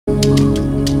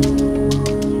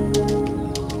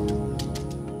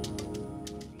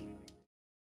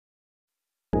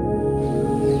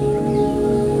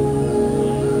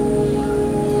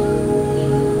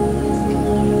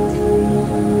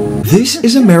This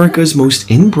is America's most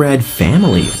inbred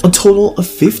family, a total of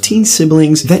 15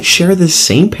 siblings that share the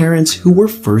same parents who were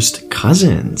first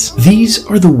cousins. These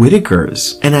are the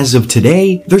Whitakers, and as of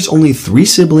today, there's only 3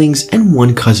 siblings and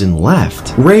 1 cousin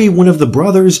left. Ray, one of the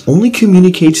brothers, only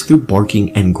communicates through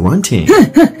barking and grunting.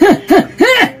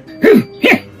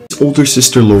 Older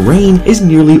sister Lorraine is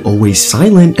nearly always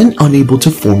silent and unable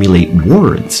to formulate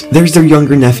words. There's their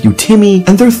younger nephew Timmy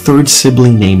and their 3rd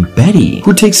sibling named Betty,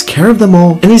 who takes care of them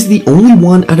all and is the only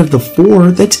one out of the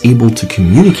 4 that's able to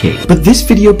communicate. But this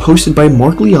video posted by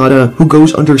Mark Liotta, who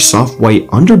goes under Soft White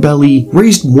Underbelly,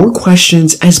 raised more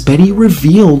questions as Betty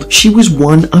revealed she was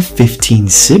one of 15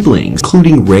 siblings,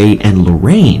 including Ray and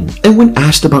Lorraine. And when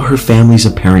asked about her family's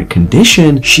apparent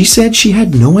condition, she said she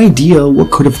had no idea what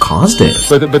could have caused it.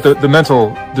 But the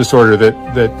mental disorder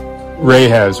that Ray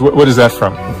has, what is that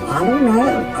from? I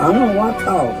don't know what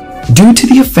caused. Due to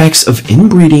the effects of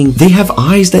inbreeding, they have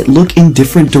eyes that look in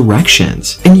different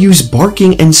directions and use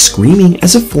barking and screaming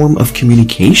as a form of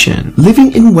communication.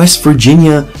 Living in West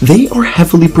Virginia, they are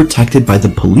heavily protected by the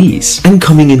police, and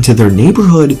coming into their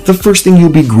neighborhood, the first thing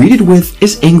you'll be greeted with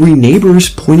is angry neighbors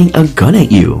pointing a gun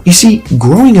at you. You see,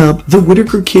 growing up, the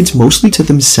Whitaker kids mostly to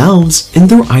themselves in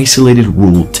their isolated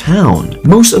rural town.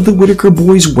 Most of the Whitaker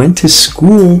boys went to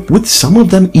school, with some of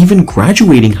them even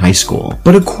graduating high school.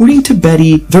 But according to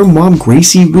Betty, their mom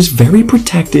Gracie was very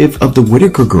protective of the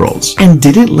Whitaker girls and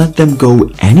didn't let them go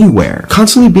anywhere.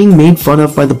 Constantly being made fun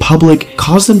of by the public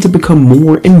caused them to become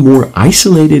more and more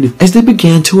isolated as they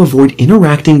began to avoid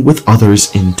interacting with others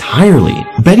entirely.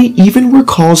 Betty even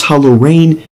recalls how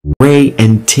Lorraine, Ray,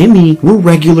 and Timmy were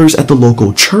regulars at the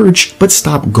local church but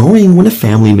stopped going when a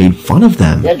family made fun of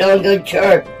them. They don't go to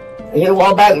church. A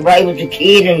while back, Ray was a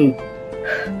kid and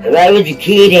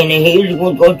he was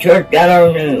going to go to church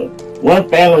down there and one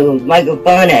family was making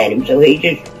fun at him, so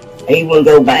he wouldn't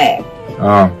go back.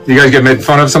 Oh, you guys get made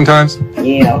fun of sometimes?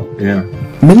 Yeah. Yeah.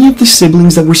 Many of the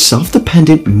siblings that were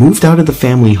self-dependent moved out of the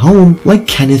family home, like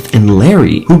Kenneth and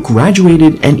Larry, who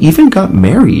graduated and even got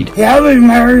married. Yeah, I was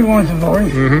married once before.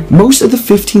 Most of the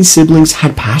 15 siblings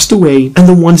had passed away, and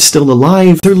the ones still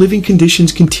alive, their living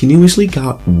conditions continuously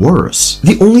got worse.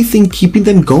 The only thing keeping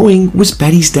them going was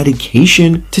Betty's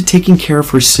dedication to taking care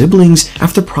of her siblings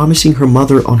after promising her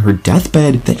mother on her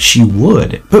deathbed that she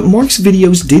would. But Mark's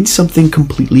videos did something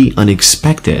completely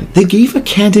unexpected. They gave a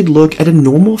candid look at a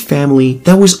normal family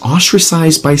that was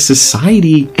ostracized by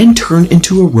society and turned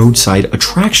into a roadside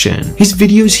attraction. His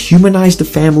videos humanized the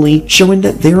family, showing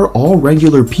that they are all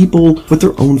regular people with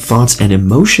their own thoughts and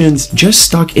emotions, just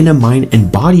stuck in a mind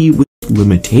and body with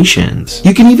limitations.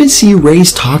 You can even see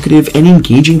Ray's talkative and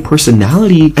engaging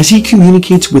personality as he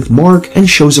communicates with Mark and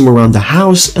shows him around the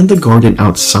house and the garden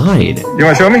outside. You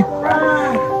want to show me?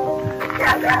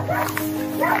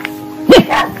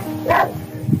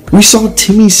 We saw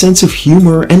Timmy's sense of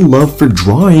humor and love for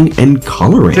drawing and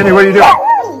coloring. Timmy, what are you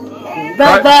doing?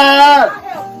 Baba!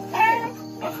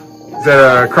 Is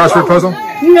that a crossword puzzle?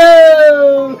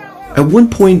 No! At one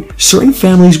point, certain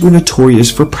families were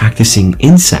notorious for practicing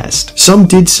incest. Some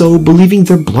did so believing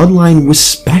their bloodline was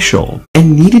special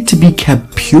and needed to be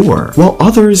kept pure, while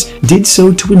others did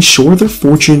so to ensure their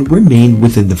fortune remained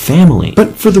within the family.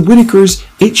 But for the Whitakers,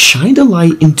 it shined a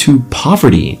light into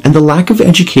poverty and the lack of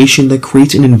education that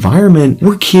creates an environment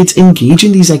where kids engage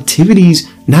in these activities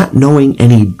not knowing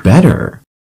any better.